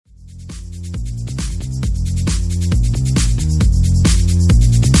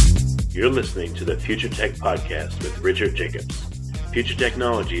You're listening to the Future Tech Podcast with Richard Jacobs. Future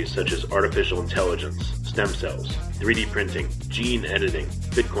technologies such as artificial intelligence, stem cells, 3D printing, gene editing,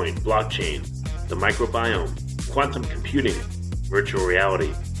 Bitcoin, blockchain, the microbiome, quantum computing, virtual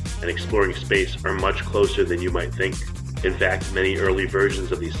reality, and exploring space are much closer than you might think. In fact, many early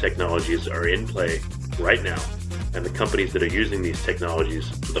versions of these technologies are in play right now, and the companies that are using these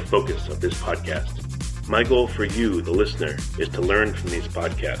technologies are the focus of this podcast. My goal for you, the listener, is to learn from these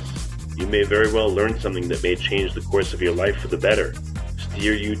podcasts. You may very well learn something that may change the course of your life for the better,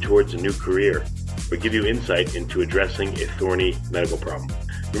 steer you towards a new career, or give you insight into addressing a thorny medical problem.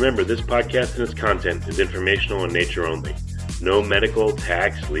 Remember, this podcast and its content is informational in nature only. No medical,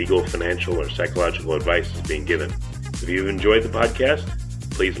 tax, legal, financial, or psychological advice is being given. If you've enjoyed the podcast,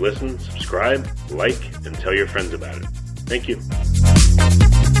 please listen, subscribe, like, and tell your friends about it. Thank you.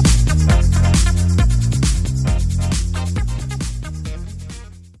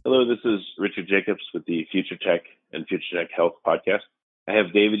 Hello, this is Richard Jacobs with the Future Tech and Future Tech Health podcast. I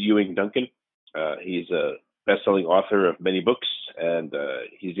have David Ewing Duncan. He's a best-selling author of many books, and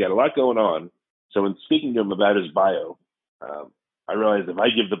he's got a lot going on. So when speaking to him about his bio, I realized if I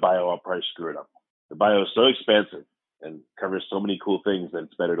give the bio, I'll probably screw it up. The bio is so expansive and covers so many cool things that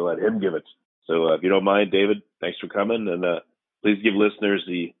it's better to let him give it. So if you don't mind, David, thanks for coming, and please give listeners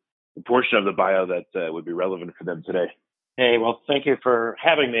the portion of the bio that would be relevant for them today. Hey, well, thank you for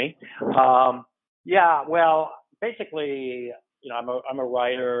having me. Basically, I'm a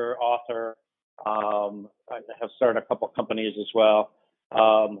writer, author. I have started a couple companies as well,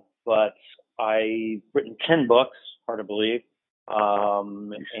 but I've written 10 books, hard to believe.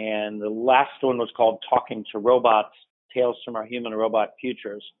 And the last one was called Talking to Robots, Tales from Our Human and Robot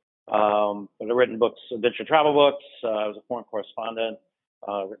Futures. But I've written books, adventure travel books. I was a foreign correspondent,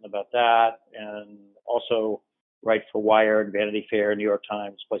 written about that, and also write for Wired, Vanity Fair, New York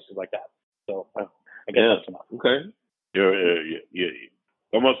Times, places like that. So I guess that's enough. Okay. You're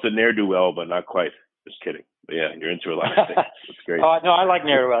almost a ne'er-do-well, but not quite. Just kidding. But yeah, you're into a lot of things. That's great. No, I like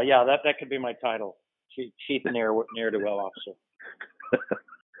ne'er-do-well. Yeah, that could be my title, Chief Ne'er-do-well Officer.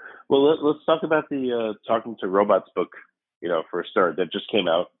 Well, let's talk about the Talking to Robots book, for a start, that just came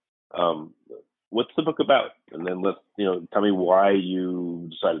out. What's the book about? And then tell me why you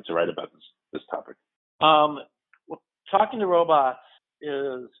decided to write about this topic. Talking to Robots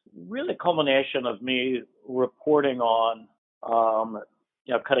is really a culmination of me reporting on,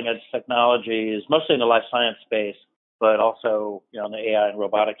 cutting edge technologies, mostly in the life science space, but also, in the AI and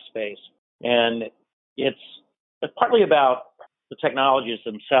robotics space. And it's partly about the technologies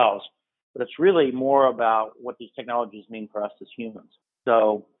themselves, but it's really more about what these technologies mean for us as humans.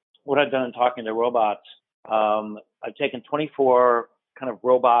 So what I've done in Talking to Robots, I've taken 24 kind of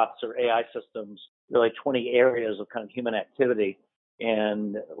robots or AI systems, really 20 areas of kind of human activity,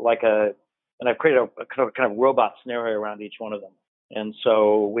 and I've created a kind of robot scenario around each one of them. And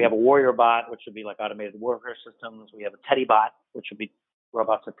so we have a warrior bot, which would be like automated warfare systems. We have a teddy bot, which would be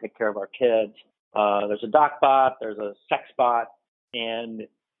robots that take care of our kids. There's a doc bot, there's a sex bot, and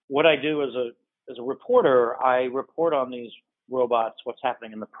what I do as a reporter, I report on these robots, what's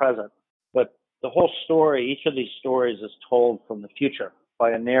happening in the present. But the whole story, each of these stories is told from the future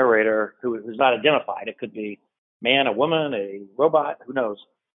by a narrator who's not identified. It could be man, a woman, a robot, who knows.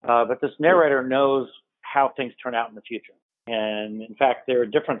 But this narrator knows how things turn out in the future. And in fact, there are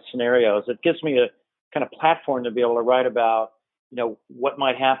different scenarios. It gives me a kind of platform to be able to write about, what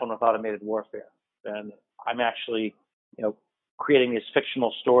might happen with automated warfare. And I'm actually, creating these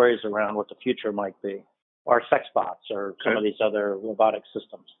fictional stories around what the future might be, or sex bots, or some of these other robotic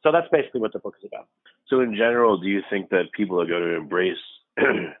systems. So that's basically what the book is about. So in general, do you think that people are going to embrace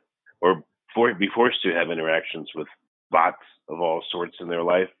or be forced to have interactions with bots of all sorts in their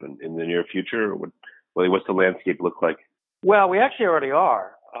life and in the near future? Or what's the landscape look like? Well, we actually already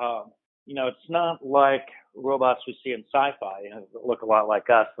are. It's not like robots we see in sci-fi. They look a lot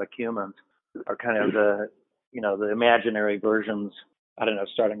like us, like humans, are kind of the imaginary versions. I don't know,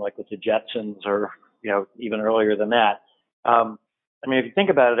 starting like with the Jetsons, or even earlier than that. If you think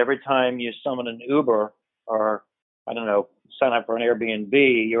about it, every time you summon an Uber or, sign up for an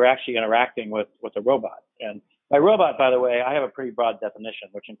Airbnb, you're actually interacting with a robot. And by robot, by the way, I have a pretty broad definition,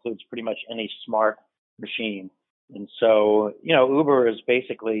 which includes pretty much any smart machine. And so, Uber is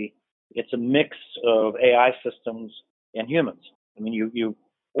basically, it's a mix of AI systems and humans. You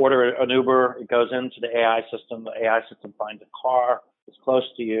order an Uber, it goes into the AI system finds a car that's close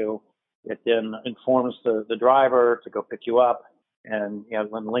to you. It then informs the driver to go pick you up, and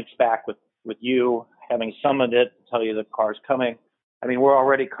then links back with you having summoned it to tell you the car's coming. We're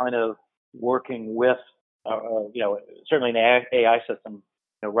already kind of working with, certainly an AI system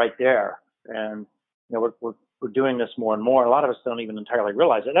right there. And we're doing this more and more. A lot of us don't even entirely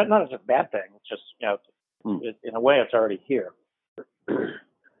realize it. That's not a bad thing. It's just in a way, it's already here.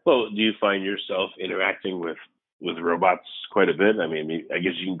 Well, do you find yourself interacting with robots quite a bit? I mean, I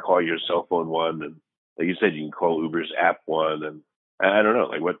guess you can call your cell phone one, and like you said, you can call Uber's app one, and I don't know,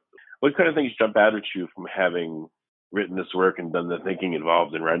 like what kind of things jump out at you from having written this work and done the thinking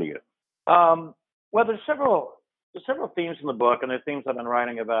involved in writing it? Well, there's several themes in the book, and they're themes I've been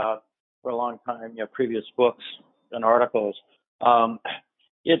writing about for a long time. Previous books and articles.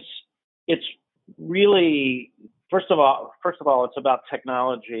 It's really first of all, it's about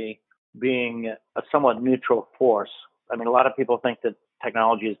technology being a somewhat neutral force. I mean, a lot of people think that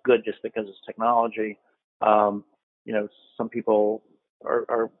technology is good just because it's technology. Some people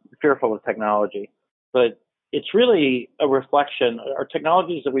are fearful of technology, but it's really a reflection. Our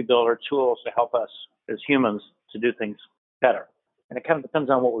technologies that we build are tools to help us as humans to do things better. And it kind of depends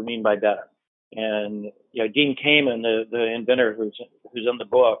on what we mean by better. And, Dean Kamen, the inventor who's in the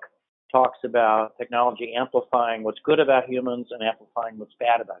book, talks about technology amplifying what's good about humans and amplifying what's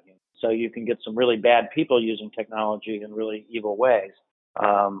bad about humans. So you can get some really bad people using technology in really evil ways.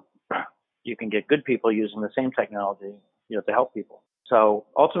 You can get good people using the same technology, to help people. So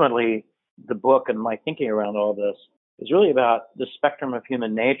ultimately, the book and my thinking around all this is really about the spectrum of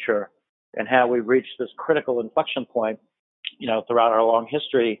human nature and how we've reached this critical inflection point, throughout our long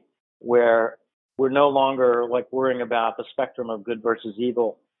history, where we're no longer worrying about the spectrum of good versus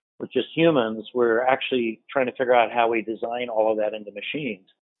evil with just humans. We're actually trying to figure out how we design all of that into machines.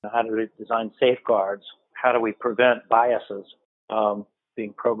 How do we design safeguards? How do we prevent biases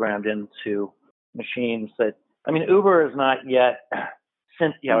being programmed into machines that, Uber is not yet,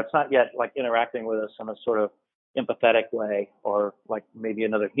 it's not yet interacting with us in a sort of empathetic way or maybe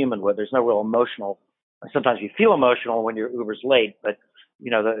another human would. There's no real emotional. Sometimes you feel emotional when your Uber's late, but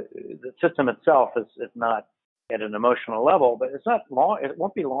the system itself is not at an emotional level. But it's not long. It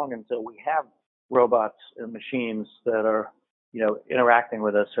won't be long until we have robots and machines that are interacting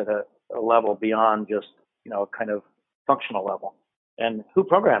with us at a level beyond just kind of functional level. And who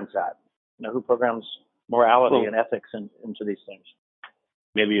programs that? Who programs morality and ethics into these things?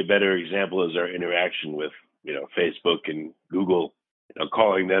 Maybe a better example is our interaction with Facebook and Google,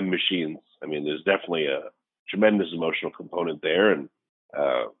 calling them machines. There's definitely a tremendous emotional component there, and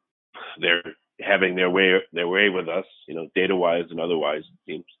they're having their way with us, data-wise and otherwise,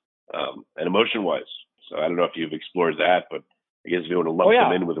 it seems, and emotion-wise. So I don't know if you've explored that, but I guess if you want to lump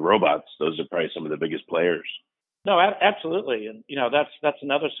them in with robots, those are probably some of the biggest players. No, absolutely, and that's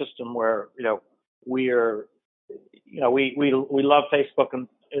another system where we're we love Facebook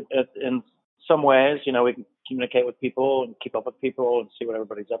in some ways. We can communicate with people and keep up with people and see what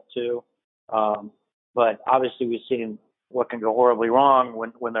everybody's up to. But obviously, we've seen what can go horribly wrong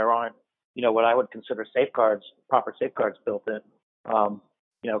when there aren't, what I would consider proper safeguards built in.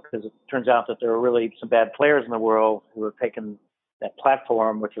 Because it turns out that there are really some bad players in the world who have taken that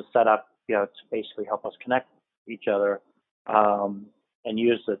platform, which was set up, to basically help us connect each other, and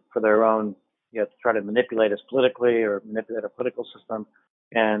use it for their own, to try to manipulate us politically or manipulate our political system.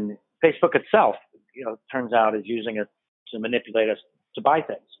 And Facebook itself, turns out is using it to manipulate us to buy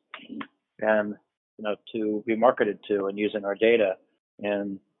things and, to be marketed to and using our data.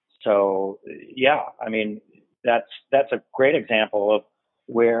 And so, that's a great example of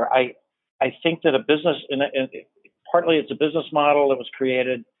where I think that a business, partly it's a business model that was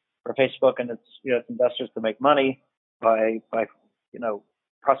created for Facebook and its investors to make money by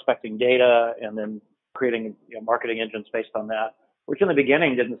prospecting data and then creating marketing engines based on that, which in the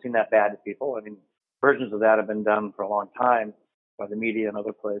beginning didn't seem that bad to people. Versions of that have been done for a long time by the media and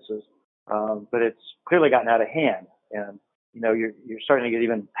other places, but it's clearly gotten out of hand. And you're starting to get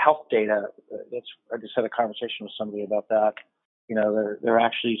even health data. I just had a conversation with somebody about that. They're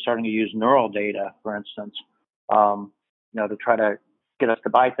actually starting to use neural data, for instance, to try to get us to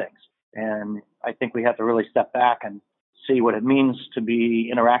buy things. And I think we have to really step back and see what it means to be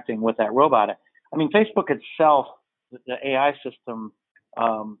interacting with that robot. Facebook itself, the AI system,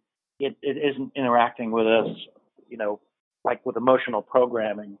 it isn't interacting with us, with emotional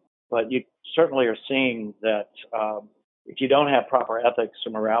programming. But you certainly are seeing that if you don't have proper ethics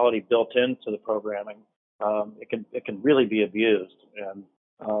or morality built into the programming, it can really be abused. And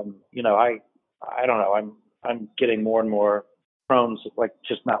I don't know. I'm getting more and more prone to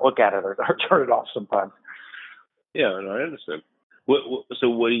just not look at it or turn it off sometimes. Yeah, no, I understand. So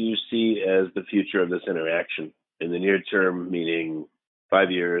what do you see as the future of this interaction in the near term, meaning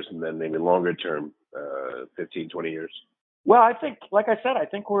 5 years, and then maybe longer term, 15, 20 years? Well, I think, like I said, I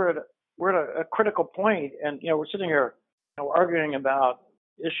think we're at a critical point, and we're sitting here arguing about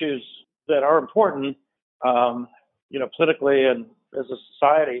issues that are important, politically and as a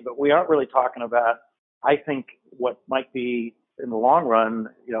society, but we aren't really talking about, I think, what might be in the long run,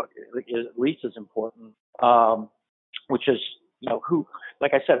 is at least as important, which is, who,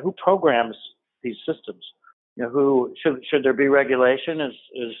 like I said, who programs these systems? Who should there be regulation?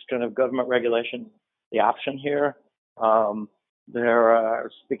 Is kind of government regulation the option here?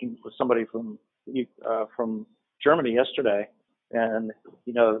 Speaking with somebody from Germany yesterday, and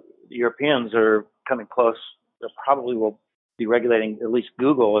the Europeans are coming close. They probably will be regulating at least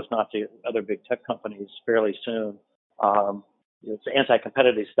Google, if not the other big tech companies, fairly soon. It's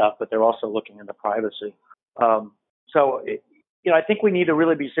anti-competitive stuff, but they're also looking into privacy. I think we need to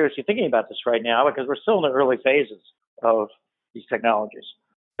really be seriously thinking about this right now, because we're still in the early phases of these technologies,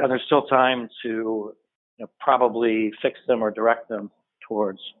 and there's still time to probably fix them or direct them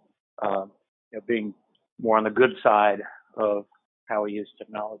towards being more on the good side of how we use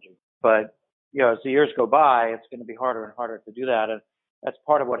technology. But as the years go by, it's going to be harder and harder to do that, and that's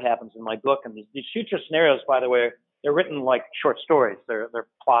part of what happens in my book. And these future scenarios, by the way, they're written like short stories. They're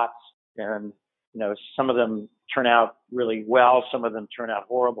plots, and some of them turn out really well, some of them turn out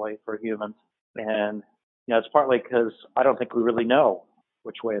horribly for humans, and it's partly because I don't think we really know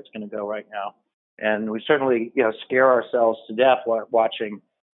which way it's going to go right now. And we certainly, scare ourselves to death watching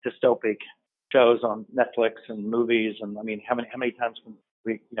dystopic shows on Netflix and movies. And I mean, how many times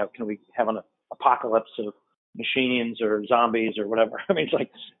can we have an apocalypse of machines or zombies or whatever? I mean, it's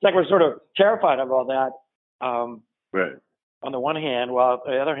like we're sort of terrified of all that. Right. On the one hand, while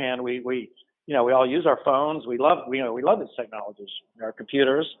on the other hand, we all use our phones. We love these technologies, our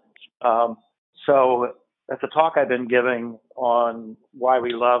computers. So that's a talk I've been giving on why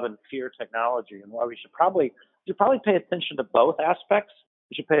we love and fear technology, and why we should probably pay attention to both aspects.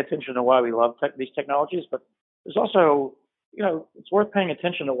 We should pay attention to why we love these technologies, but there's also, it's worth paying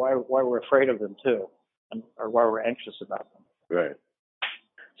attention to why we're afraid of them too, or why we're anxious about them. Right.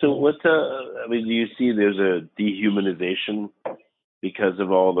 So do you see there's a dehumanization because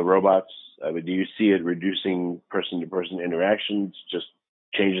of all the robots? Do you see it reducing person-to-person interactions, just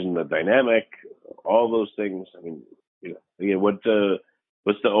changing the dynamic, all those things? Again, what's the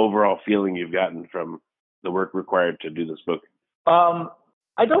overall feeling you've gotten from the work required to do this book?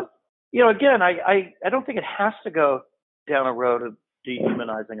 I don't, I don't think it has to go down a road of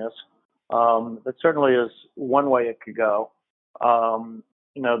dehumanizing us. That certainly is one way it could go.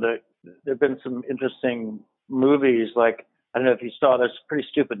 There've been some interesting movies, like, I don't know if you saw this pretty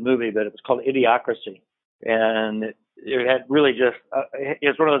stupid movie, but it was called Idiocracy. And it had really just,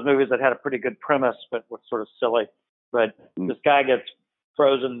 it's one of those movies that had a pretty good premise, but was sort of silly. But this guy gets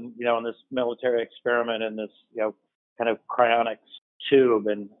frozen, in this military experiment in this, kind of cryonics tube,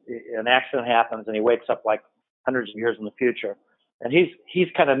 and an accident happens, and he wakes up like hundreds of years in the future. And he's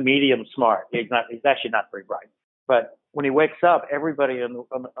kind of medium smart. He's actually not very bright. But when he wakes up, everybody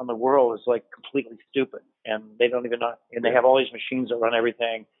on the world is like completely stupid, and they don't even know. And they have all these machines that run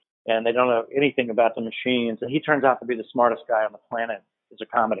everything, and they don't know anything about the machines. And he turns out to be the smartest guy on the planet. It's a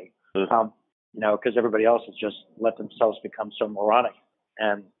comedy, because everybody else has just let themselves become so moronic.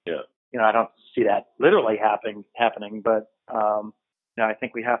 And I don't see that literally happening, but I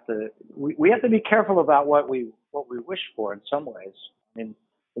think we have to be careful about what we wish for. In some ways, I mean,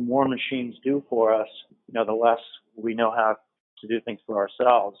 the more machines do for us, the less we know how to do things for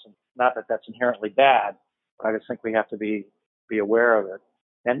ourselves. Not that that's inherently bad, but I just think we have to be aware of it.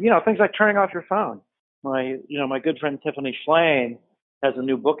 And things like turning off your phone. My good friend Tiffany Schlain has a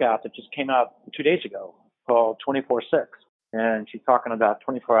new book out that just came out 2 days ago called 24/6, and she's talking about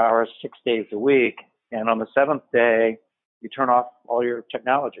 24 hours, 6 days a week. And on the seventh day, you turn off all your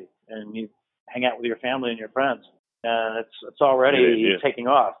technology and you hang out with your family and your friends. And it's already taking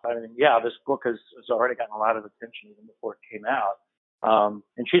off. I mean, this book has already gotten a lot of attention even before it came out.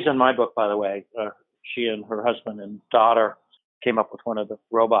 And she's in my book, by the way. She and her husband and daughter came up with one of the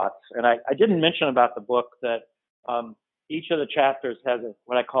robots. And I didn't mention about the book that each of the chapters has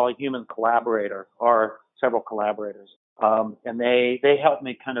what I call a human collaborator, or several collaborators. And they help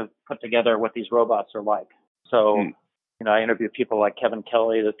me kind of put together what these robots are like. So, I interview people like Kevin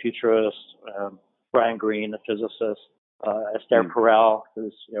Kelly, the futurist, Brian Greene, the physicist, Esther Perel,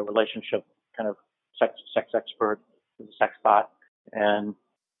 who's relationship kind of sex expert, who's a sex bot, and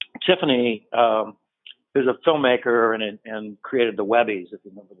Tiffany, who's a filmmaker and created the Webbies, if you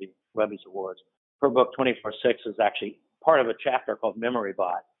remember the Webbies Awards. Her book 24/6 is actually part of a chapter called Memory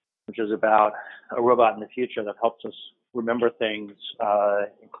Bot, which is about a robot in the future that helps us remember things,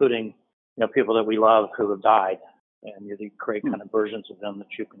 including people that we love who have died, and you create kind of versions of them that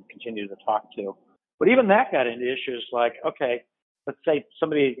you can continue to talk to. But even that got into issues like, okay, let's say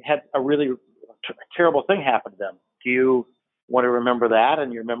somebody had a really terrible thing happen to them. Do you want to remember that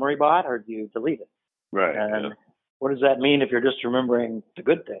in your memory bot, or do you delete it? Right. And what does that mean if you're just remembering the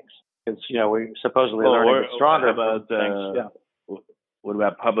good things? Because, we're supposedly learning stronger about things. Yeah. What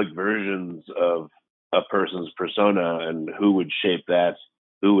about public versions of a person's persona, and who would shape that?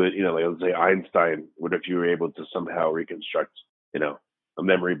 Who would, like, let's say Einstein, what if you were able to somehow reconstruct, a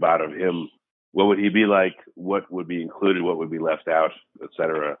memory bot of him? What would he be like? What would be included? What would be left out, et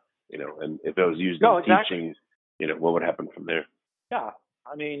cetera? And if it was used in teaching, what would happen from there? Yeah.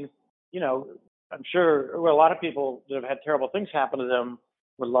 I mean, I'm sure a lot of people that have had terrible things happen to them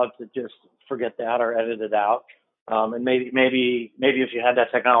would love to just forget that or edit it out. And maybe if you had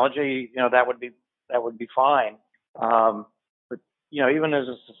that technology, that would be fine. But even as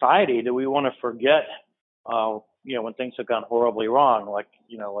a society, do we want to forget, when things have gone horribly wrong? Like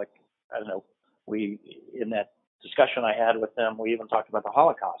I don't know, we in that discussion I had with them, we even talked about the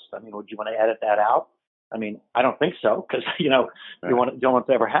Holocaust. I mean, would you want to edit that out? I mean, I don't think so, because you don't want it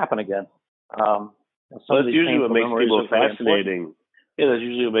to ever happen again. That's usually what makes people fascinating. Yeah, that's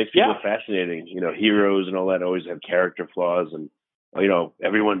usually what makes people fascinating. Heroes and all that always have character flaws, and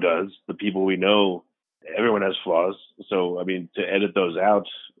everyone does. The people we know, everyone has flaws. So, I mean, to edit those out,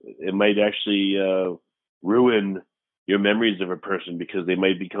 it might actually ruin your memories of a person, because they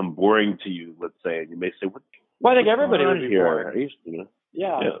might become boring to you, let's say, and you may say, "What?" Well, I think everybody would be here? boring.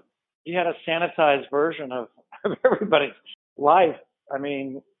 Yeah. You had a sanitized version of everybody's life. I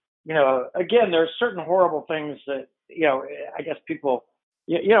mean, again, there's certain horrible things that, I guess people,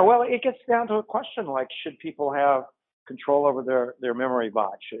 well, it gets down to a question like, should people have control over their memory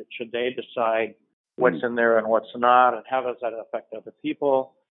bot? Should they decide what's in there and what's not, and how does that affect other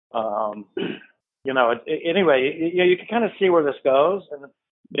people? Anyway, you can kind of see where this goes, and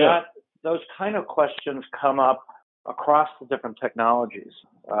those kind of questions come up across the different technologies.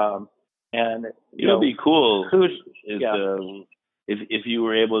 And it'll be cool if you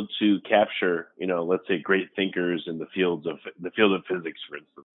were able to capture, let's say, great thinkers in the field of physics, for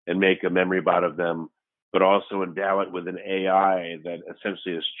instance, and make a memory bot of them, but also endow it with an AI that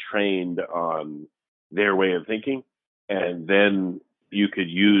essentially is trained on their way of thinking, and then you could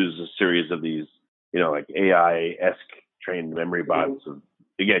use a series of these, like AI-esque trained memory bots of,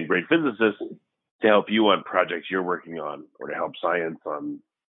 again, great physicists to help you on projects you're working on, or to help science on,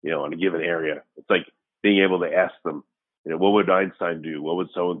 on a given area. It's like being able to ask them, what would Einstein do? What would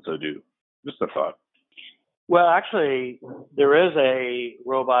so-and-so do? Just a thought. Well, actually, there is a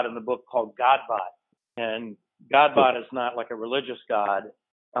robot in the book called Godbot. And Godbot is not like a religious god.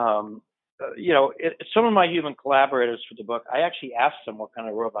 Some of my human collaborators for the book, I actually asked them what kind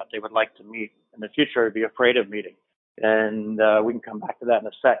of robot they would like to meet in the future, or be afraid of meeting. And we can come back to that in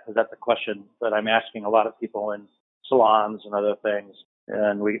a sec, because that's a question that I'm asking a lot of people in salons and other things.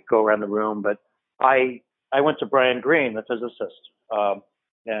 And we go around the room. But I went to Brian Greene, the physicist,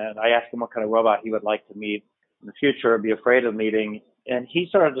 and I asked him what kind of robot he would like to meet in the future, or be afraid of meeting. And he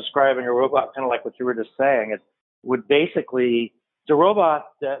started describing a robot kind of like what you were just saying. It would basically, it's a robot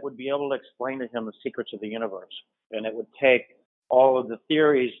that would be able to explain to him the secrets of the universe. And it would take all of the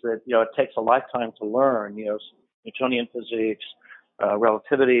theories that, it takes a lifetime to learn, Newtonian physics,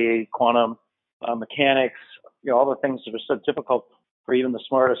 relativity, quantum mechanics, all the things that are so difficult for even the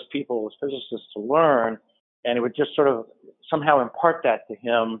smartest people as physicists to learn. And it would just sort of somehow impart that to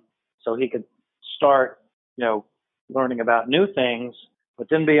him, so he could start, learning about new things. But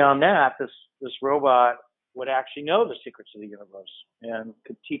then beyond that, this robot would actually know the secrets of the universe, and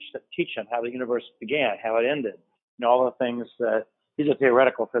could teach him how the universe began, how it ended, all the things that he's a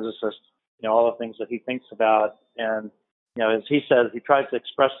theoretical physicist, all the things that he thinks about. And, as he says, he tries to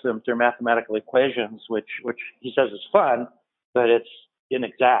express them through mathematical equations, which he says is fun, but it's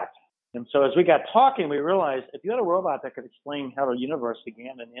inexact. And so as we got talking, we realized if you had a robot that could explain how the universe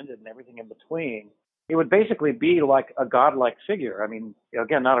began and ended and everything in between, it would basically be like a godlike figure. I mean,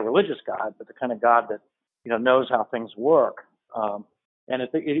 again, not a religious god, but the kind of god that, knows how things work. And if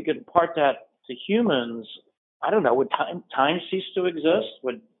you could impart that to humans, I don't know, would time cease to exist?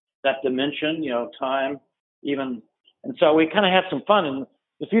 Would that dimension, time even? And so we kind of had some fun. In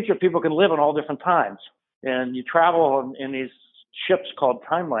the future, people can live in all different times. And you travel in these ships called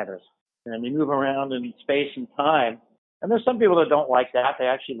timeliners. And you move around in space and time. And there's some people that don't like that. They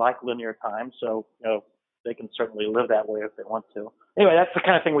actually like linear time. So, they can certainly live that way if they want to. Anyway, that's the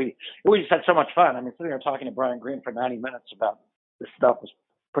kind of thing we just had so much fun. I mean, sitting here talking to Brian Greene for 90 minutes about this stuff was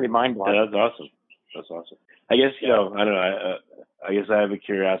pretty mind-blowing. Yeah, that's awesome. I guess, I don't know. I guess I have a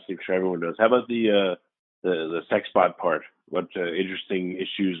curiosity, I'm sure everyone does. How about the sex bot part? What interesting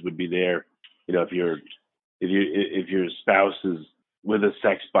issues would be there? If you're if your spouse is with a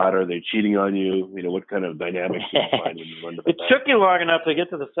sex bot, are they cheating on you? What kind of dynamics do you find when you run to the It took you long enough to get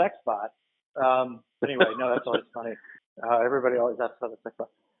to the sex bot. Anyway, no, that's always funny. Everybody always asks about the sex bot.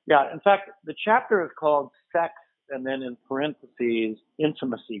 Yeah, in fact, the chapter is called Sex, and then in parentheses,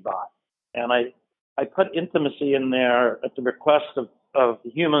 Intimacy Bot. And I put intimacy in there at the request of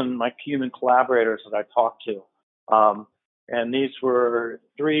my human collaborators that I talked to. And these were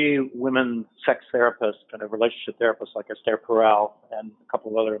 3 women sex therapists, kind of relationship therapists like Esther Perel and a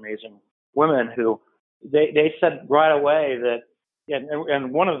couple of other amazing women who they said right away that,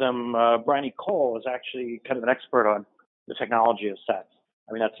 and one of them, Bryony Cole, is actually kind of an expert on the technology of sex.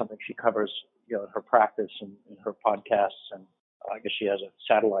 I mean, that's something she covers, in her practice and in her podcasts, and I guess she has a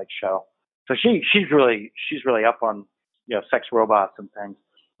satellite show. So she's really up on sex robots and things.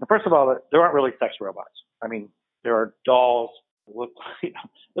 And first of all, there aren't really sex robots. I mean, there are dolls that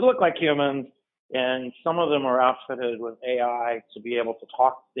look like humans, and some of them are outfitted with AI to be able to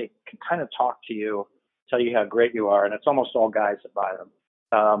talk. They can kind of talk to you, tell you how great you are, and it's almost all guys that buy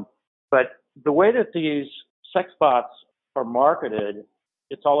them. But the way that these sex bots are marketed,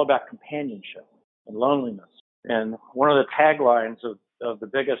 it's all about companionship and loneliness. And one of the taglines of the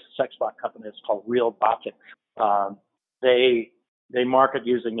biggest sex bot company is called Robotic. They market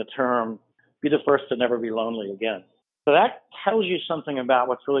using the term, be the first to never be lonely again. So that tells you something about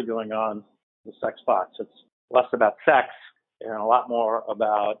what's really going on with sex bots. It's less about sex and a lot more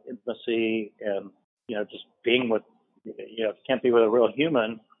about intimacy and, just being with, if you can't be with a real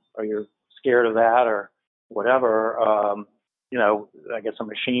human or you're scared of that or whatever, I guess a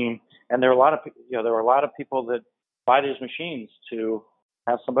machine. And there are a lot of people that buy these machines to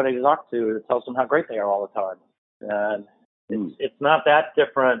have somebody to talk to that tells them how great they are all the time. And it's not that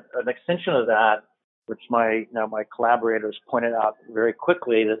different. An extension of that, which my collaborators pointed out very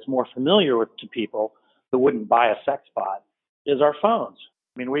quickly, that's more familiar to people who wouldn't buy a sex bot, is our phones.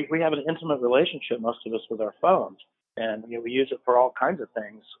 I mean, we have an intimate relationship, most of us, with our phones, and we use it for all kinds of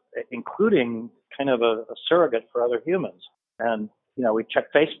things, including kind of a surrogate for other humans. And we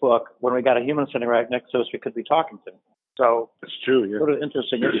check Facebook when we got a human sitting right next to us we could be talking to. So it's true. Yeah. Sort of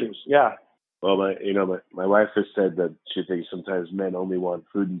interesting issues. Yeah. Well, my wife has said that she thinks sometimes men only want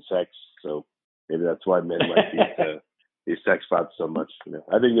food and sex, so maybe that's why men like these sex bots so much.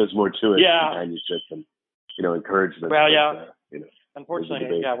 I think there's more to it, companionship and encouragement. Well, yeah.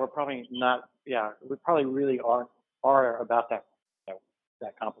 Unfortunately, we're probably not. Yeah, we probably really are about that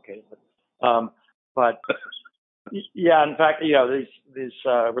complicated. But yeah, in fact, these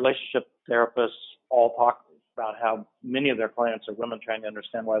relationship therapists all talk about how many of their clients are women trying to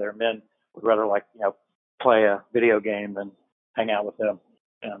understand why their men would rather play a video game than hang out with them.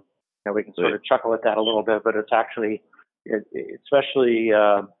 And we can sort of chuckle at that a little bit, but it's actually, especially there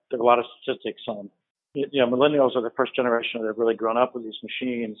are a lot of statistics on. Millennials are the first generation that have really grown up with these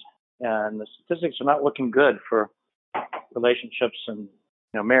machines, and the statistics are not looking good for relationships and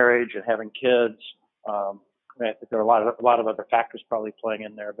marriage and having kids. I think there are a lot of other factors probably playing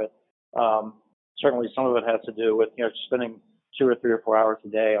in there, but certainly some of it has to do with spending 2 or 3 or 4 hours a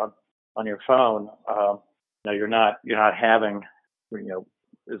day on your phone. You're not having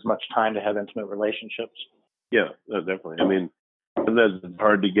as much time to have intimate relationships. Yeah, no, definitely. I mean, sometimes it's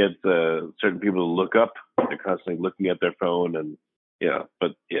hard to get certain people to look up. They're constantly looking at their phone, and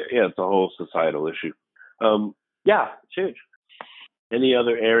it's a whole societal issue. It's huge. Any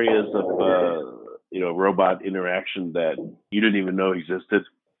other areas of robot interaction that you didn't even know existed,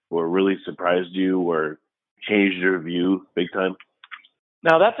 or really surprised you, or changed your view big time?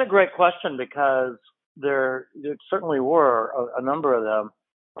 Now that's a great question, because there certainly were a number of them.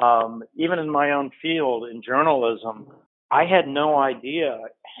 Even in my own field, in journalism, I had no idea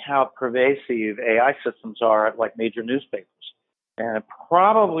how pervasive AI systems are at major newspapers. And it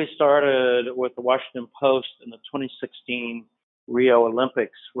probably started with the Washington Post in the 2016 Rio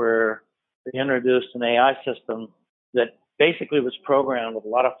Olympics, where they introduced an AI system that basically was programmed with a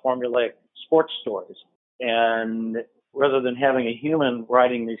lot of formulaic sports stories. And rather than having a human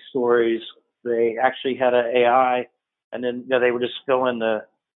writing these stories, they actually had an AI, and then they would just fill in the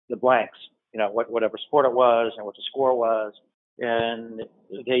blanks, whatever sport it was and what the score was. And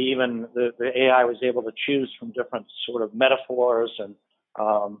the AI was able to choose from different sort of metaphors and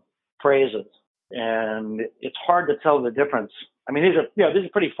phrases. And it's hard to tell the difference. I mean, these are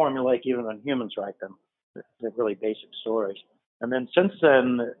pretty formulaic even when humans write them. They're really basic stories. And then since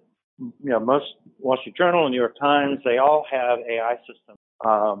then, most Wall Street Journal and New York Times, they all have AI systems.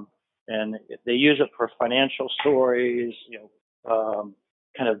 And they use it for financial stories,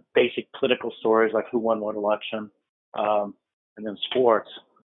 kind of basic political stories like who won what election, and then sports.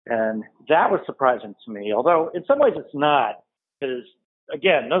 And that was surprising to me, although in some ways it's not, because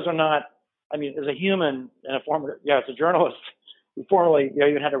again, those are not, I mean, as a human and as a journalist, who formerly,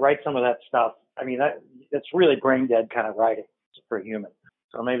 even had to write some of that stuff. I mean, that's really brain dead kind of writing for a human.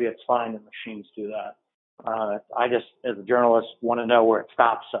 So maybe it's fine that machines do that. I just, as a journalist, want to know where it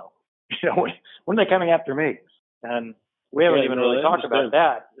stops. So, when are they coming after me? And we haven't even really talked about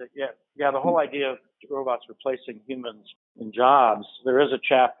that. Yeah, the whole idea of robots replacing humans in jobs. There is a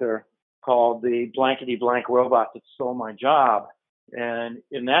chapter called "The Blankety Blank Robot That Stole My Job," and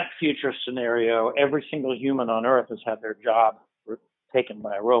in that future scenario, every single human on Earth has had their job taken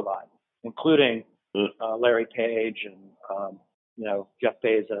by a robot, including Larry Page and Jeff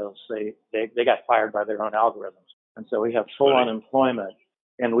Bezos. They got fired by their own algorithms, and so we have full unemployment.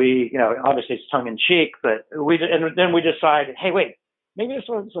 And we, obviously it's tongue in cheek, but then we decide, hey, wait, maybe this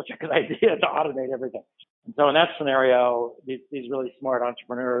wasn't such a good idea to automate everything. And so in that scenario, these really smart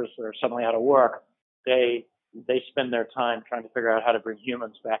entrepreneurs that are suddenly out of work, they spend their time trying to figure out how to bring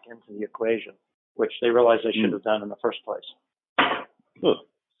humans back into the equation, which they realize they should have done in the first place. Huh.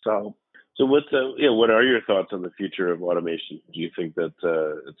 So what are your thoughts on the future of automation? Do you think that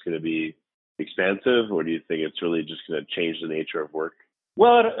it's going to be expansive, or do you think it's really just going to change the nature of work?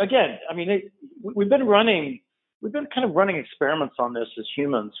 Well, again, I mean, we've been kind of running experiments on this as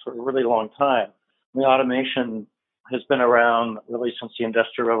humans for a really long time. I mean, automation has been around really since the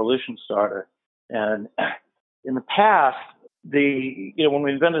Industrial Revolution started. And in the past, when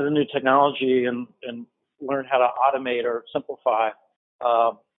we invented a new technology and learned how to automate or simplify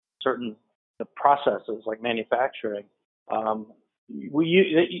certain processes like manufacturing,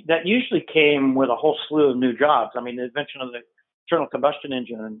 that usually came with a whole slew of new jobs. I mean, the invention of the internal combustion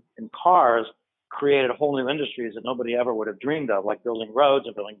engine in cars created whole new industries that nobody ever would have dreamed of, like building roads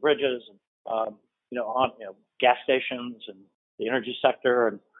and building bridges, and gas stations and the energy sector,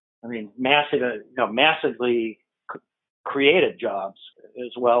 and I mean, massively created jobs,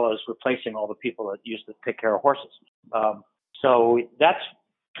 as well as replacing all the people that used to take care of horses. So that's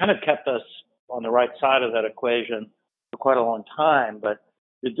kind of kept us on the right side of that equation for quite a long time. But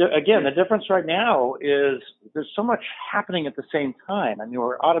again, the difference right now is there's so much happening at the same time. I mean,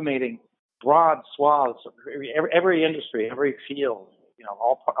 we're automating broad swaths of every industry, every field.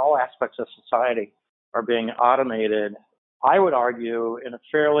 All aspects of society are being automated. I would argue in a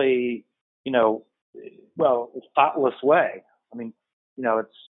fairly, thoughtless way. I mean,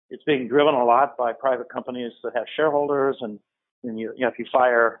 it's being driven a lot by private companies that have shareholders, and if you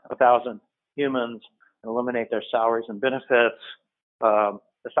fire 1,000 humans and eliminate their salaries and benefits,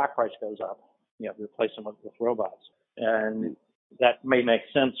 the stock price goes up. Replace them with robots, and that may make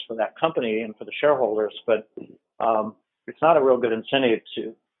sense for that company and for the shareholders, but it's not a real good incentive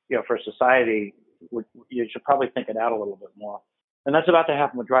to, for society. You should probably think it out a little bit more. And that's about to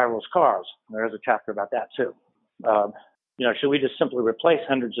happen with driverless cars. There is a chapter about that too. Should we just simply replace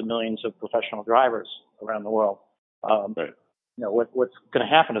hundreds of millions of professional drivers around the world? Right. What's going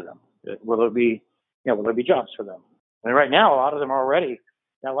to happen to them? Will there be jobs for them? I mean, right now, a lot of them are already.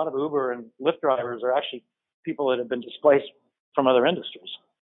 A lot of Uber and Lyft drivers are actually people that have been displaced from other industries.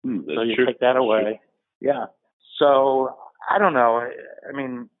 So you take that away. Yeah. So I don't know. I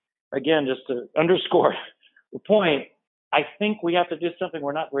mean, again, just to underscore the point, I think we have to do something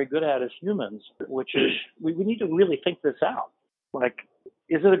we're not very good at as humans, which is we need to really think this out. Like,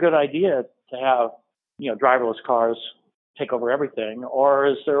 is it a good idea to have, driverless cars take over everything, or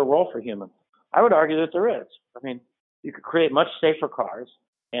is there a role for humans? I would argue that there is. I mean, you could create much safer cars,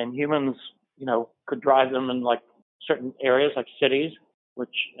 and humans, could drive them in like certain areas like cities,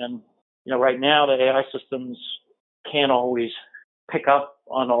 right now the AI systems can't always pick up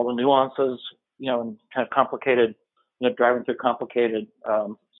on all the nuances, and kind of complicated, driving through complicated,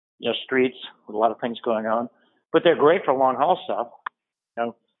 streets with a lot of things going on. But they're great for long haul stuff.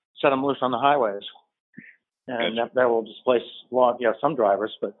 Set them loose on the highways, and that will displace some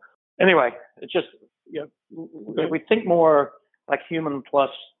drivers. But anyway, it's just if we think more like human plus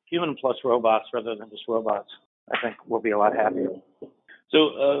robots rather than just robots, I think we'll be a lot happier.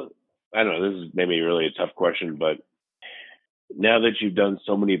 So I don't know. This is maybe really a tough question, but now that you've done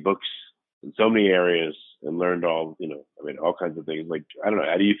so many books in so many areas and learned all kinds of things, like, I don't know,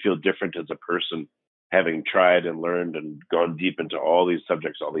 how do you feel different as a person having tried and learned and gone deep into all these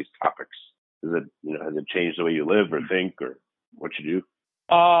subjects, all these topics? Has it changed the way you live or think or what you do?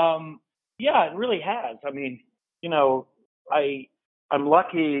 Yeah, it really has. I mean, I'm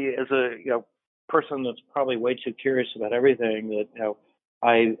lucky as a person that's probably way too curious about everything that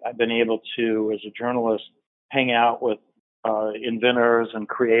I've been able to, as a journalist, hang out with inventors and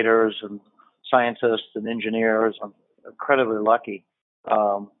creators and scientists and engineers. I'm incredibly lucky.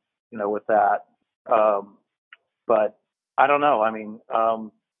 with that. But I don't know. I mean,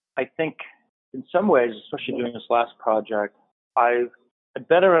 I think in some ways, especially doing this last project, I've a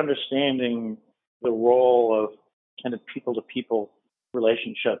better understanding the role of kind of people-to-people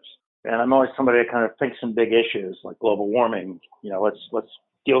relationships. And I'm always somebody that kind of thinks in big issues like global warming. Let's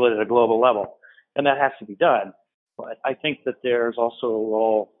deal with it at a global level, and that has to be done. But I think that there's also a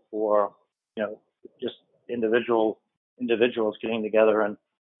role for just individuals getting together and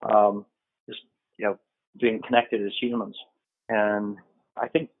just being connected as humans. And I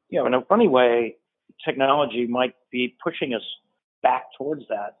think in a funny way, technology might be pushing us back towards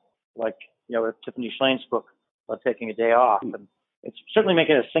that. Like with Tiffany Schlane's book about taking a day off, and it's certainly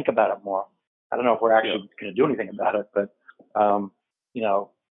making us think about it more. I don't know if we're actually going to do anything about it, but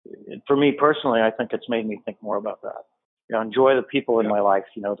for me personally, I think it's made me think more about that. Enjoy the people in my life,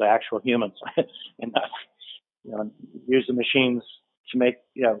 the actual humans, and not, use the machines to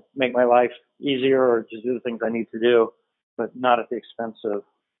make my life easier or to do the things I need to do, but not at the expense of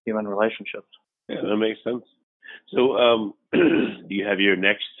human relationships. Yeah, that makes sense. So, do you have your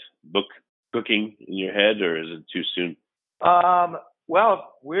next book cooking in your head, or is it too soon?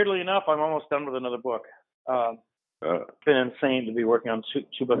 Well, weirdly enough, I'm almost done with another book. It's been insane to be working on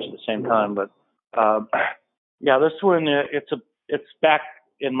two books at the same time, but this one it's back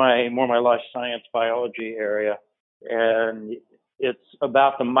in my life science biology area, and it's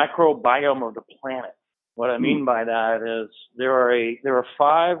about the microbiome of the planet. What I mean by that is there are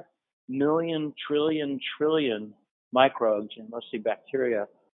 5 million trillion microbes, and mostly bacteria,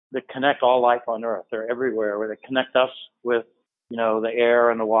 that connect all life on Earth. They're everywhere, where they connect us with the air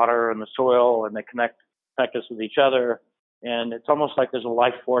and the water and the soil, and they connect us with each other. And it's almost like there's a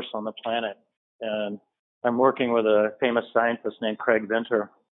life force on the planet. And I'm working with a famous scientist named Craig Venter,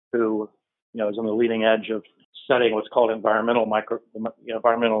 who is on the leading edge of studying what's called environmental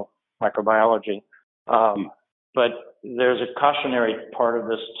microbiology. But there's a cautionary part of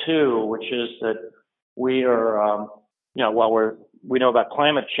this too, which is that we are, while we know about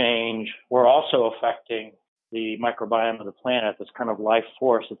climate change, we're also affecting the microbiome of the planet. This kind of life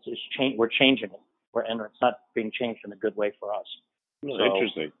force. We're changing it. And it's not being changed in a good way for us.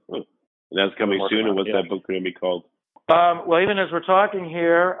 Interesting. And that's coming soon. And what's that book going to be called? Well, even as we're talking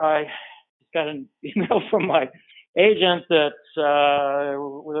here, I got an email from my agent that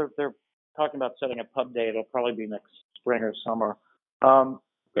they're talking about setting a pub date. It'll probably be next spring or summer.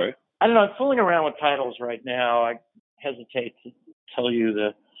 Okay. I don't know. I'm fooling around with titles right now. I hesitate to tell you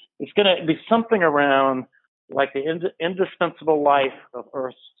that it's going to be something around like the indispensable life of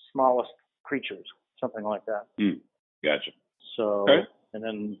Earth's smallest creatures, something like that. Gotcha. So, and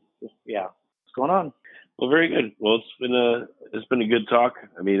then what's going on? Well, very good. Well, it's been a good talk.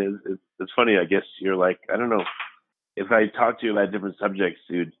 I mean, it's funny. I guess you're like, I don't know. If I talk to you about different subjects,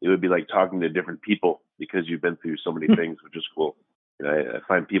 it would be like talking to different people because you've been through so many things, which is cool. I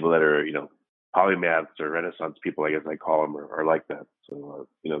find people that are, polymaths or Renaissance people, I guess I call them, are like that. So,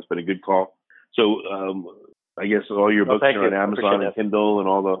 it's been a good call. So, I guess all your books are on Amazon and Kindle and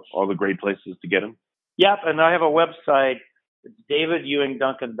all the great places to get them. Yep, and I have a website. It's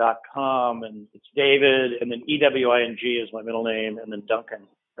davidewingduncan.com, and it's David, and then Ewing is my middle name, and then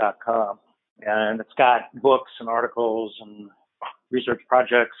Duncan.com. And it's got books and articles and research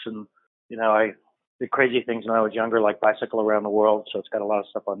projects, and I did crazy things when I was younger, like bicycle around the world. So it's got a lot of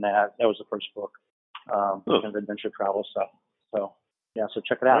stuff on that. That was the first book, kind of adventure travel stuff. So so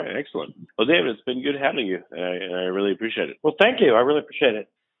check it out. All right, excellent. Well, David, it's been good having you, and I really appreciate it. Well, thank you. I really appreciate it.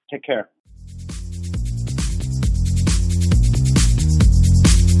 Take care.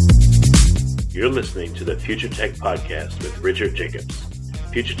 You're listening to the Future Tech Podcast with Richard Jacobs.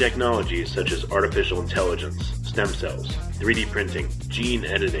 Future technologies such as artificial intelligence, stem cells, 3D printing, gene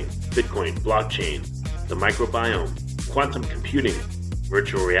editing, Bitcoin, blockchain, the microbiome, quantum computing,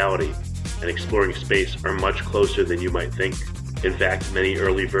 virtual reality, and exploring space are much closer than you might think. In fact, many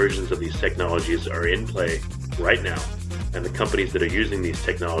early versions of these technologies are in play right now, and the companies that are using these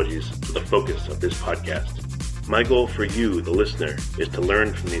technologies are the focus of this podcast. My goal for you, the listener, is to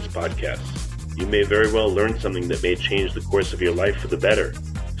learn from these podcasts. You may very well learn something that may change the course of your life for the better,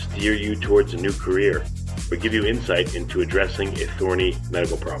 steer you towards a new career, or give you insight into addressing a thorny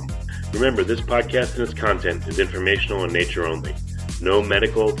medical problem. Remember, this podcast and its content is informational in nature only. No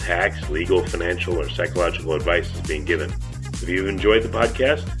medical, tax, legal, financial, or psychological advice is being given. If you've enjoyed the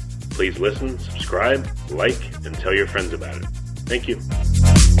podcast, please listen, subscribe, like, and tell your friends about it. Thank you.